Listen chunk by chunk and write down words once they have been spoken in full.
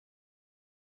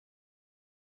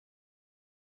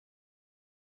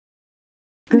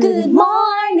Good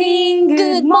morning,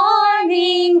 good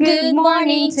morning, good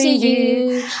morning to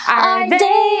you. Our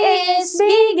day is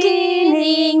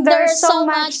beginning, there's so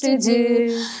much to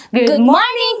do. Good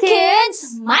morning,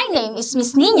 kids! My name is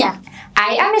Miss Nina.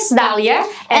 I am Miss Dahlia,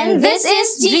 And this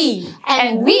is G.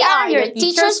 And we are your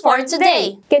teachers for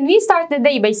today. Can we start the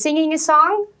day by singing a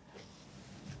song?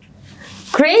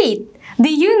 Great! Do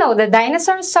you know the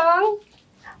dinosaur song?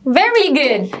 Very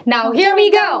good! Now here we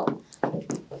go!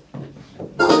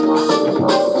 Move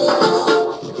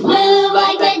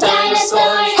like a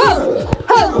dinosaur. Ho!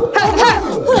 Ho! Ha! Ha!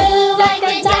 Move like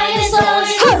a dinosaur.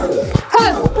 Ho! Ho!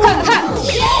 Ha! Ha!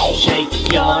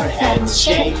 Shake your hands,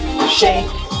 shake, shake.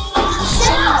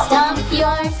 Stomp, stomp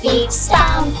your feet,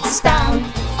 stomp, stomp.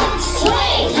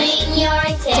 Swing, swing your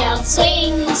tail,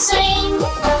 swing, swing.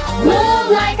 Move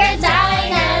like a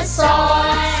dinosaur.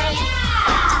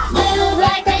 Move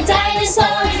like a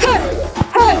dinosaur. Ho!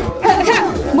 Ho! Ha! Ha!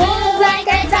 Move like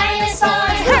a dinosaur.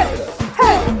 Ho! Ho!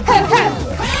 Ha! Ha!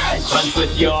 Crunch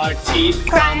with your teeth,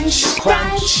 crunch,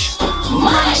 crunch.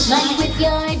 Munch, munch with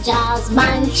your jaws,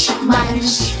 munch,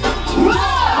 munch.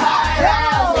 Roar,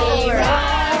 roar,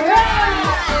 roar, roar.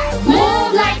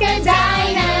 Move like a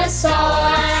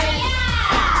dinosaur.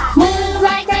 Move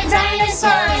like a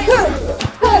dinosaur. Ho!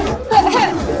 Ho! Ha! Ha!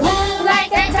 Move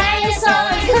like a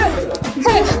dinosaur. Ho!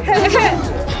 Ha!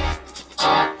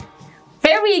 Ha!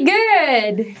 Very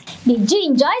good! Did you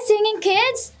enjoy singing,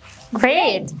 kids?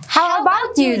 Great! How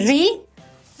about you, Dri?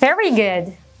 Very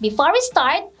good! Before we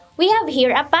start, we have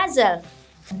here a puzzle.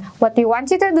 What we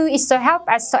want you to do is to help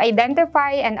us to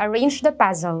identify and arrange the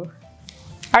puzzle.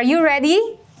 Are you ready?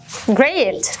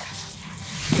 Great!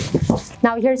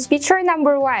 Now here's picture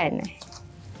number 1.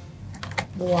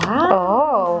 Wow.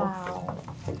 Oh!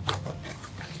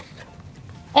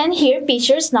 And here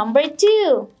pictures number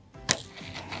 2.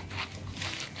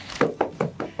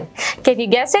 Can you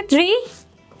guess it, Dri?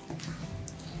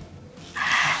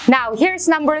 Now here's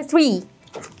number 3.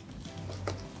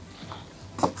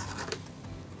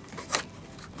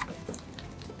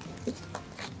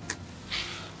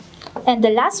 And the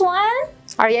last one?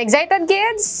 Are you excited,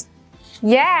 kids?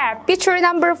 Yeah, picture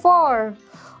number 4.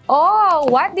 Oh,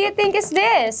 what do you think is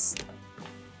this?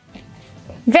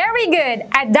 Very good,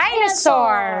 a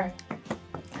dinosaur.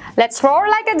 Let's roar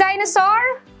like a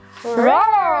dinosaur.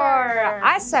 Roar!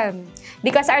 Awesome!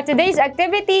 Because our today's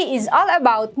activity is all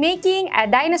about making a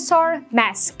dinosaur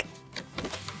mask.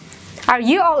 Are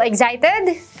you all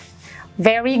excited?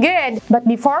 Very good! But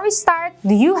before we start,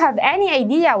 do you have any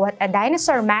idea what a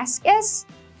dinosaur mask is?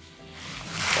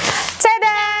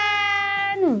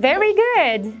 Ta-da! Very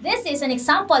good! This is an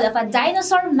example of a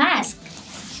dinosaur mask.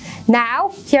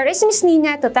 Now, here is Miss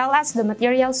Nina to tell us the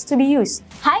materials to be used.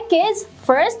 Hi kids!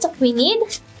 First, we need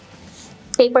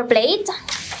paper plate,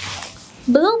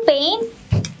 blue paint,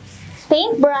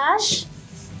 paintbrush,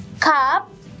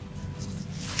 cup,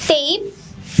 tape,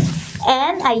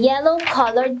 and a yellow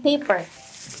colored paper.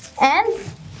 And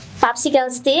popsicle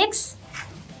sticks,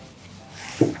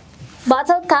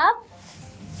 bottle cap,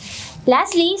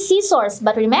 lastly, scissors.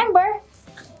 But remember,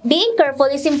 being careful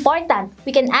is important.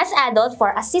 We can ask adults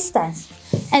for assistance.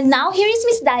 And now here is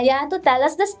Miss Dahlia to tell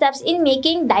us the steps in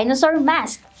making dinosaur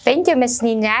mask. Thank you, Miss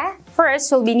Nina.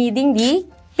 First, we'll be needing the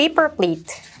paper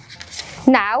plate.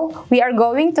 Now, we are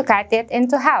going to cut it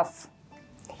into half.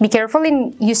 Be careful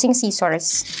in using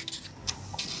scissors.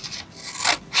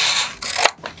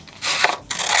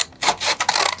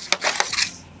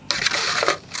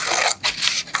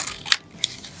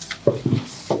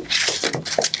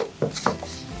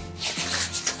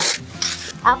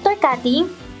 After cutting,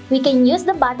 we can use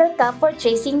the bottle cap for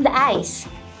tracing the eyes.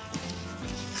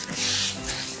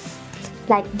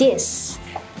 Like this.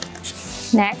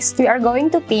 Next, we are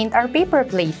going to paint our paper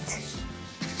plate.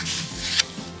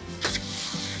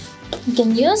 We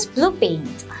can use blue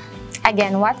paint.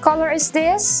 Again, what color is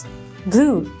this?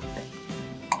 Blue.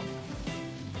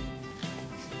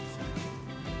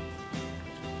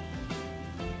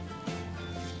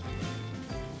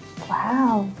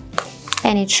 Wow!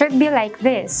 And it should be like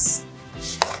this.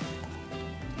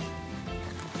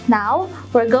 Now,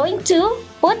 we're going to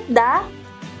put the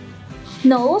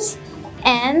nose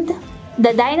and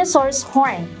the dinosaur's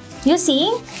horn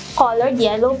using colored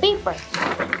yellow paper.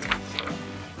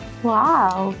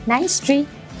 Wow! Nice tree.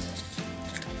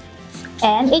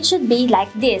 And it should be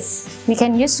like this. We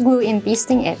can use glue in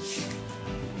pasting it.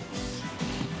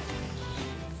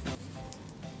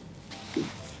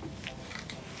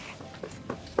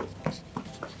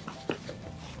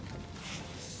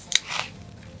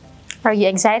 Are you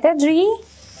excited, Dri?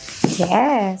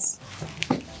 Yes.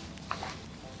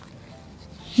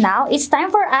 Now, it's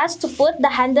time for us to put the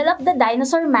handle of the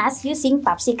dinosaur mask using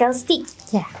popsicle stick.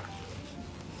 Yeah.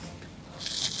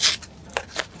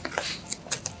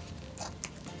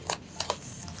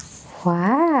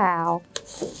 Wow.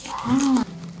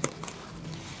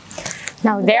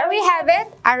 Now there we have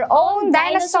it, our own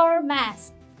dinosaur.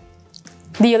 mask.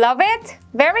 Do you love it?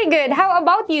 Very good. How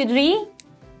about you, Dri?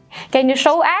 Can you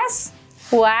show us?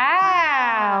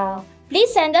 Wow.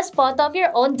 Please send us photo of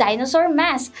your own dinosaur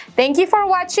mask. Thank you for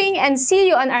watching and see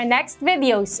you on our next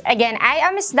videos. Again, I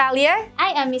am Miss Dahlia.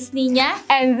 I am Miss Nina.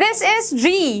 And this is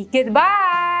Dri.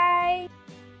 Goodbye.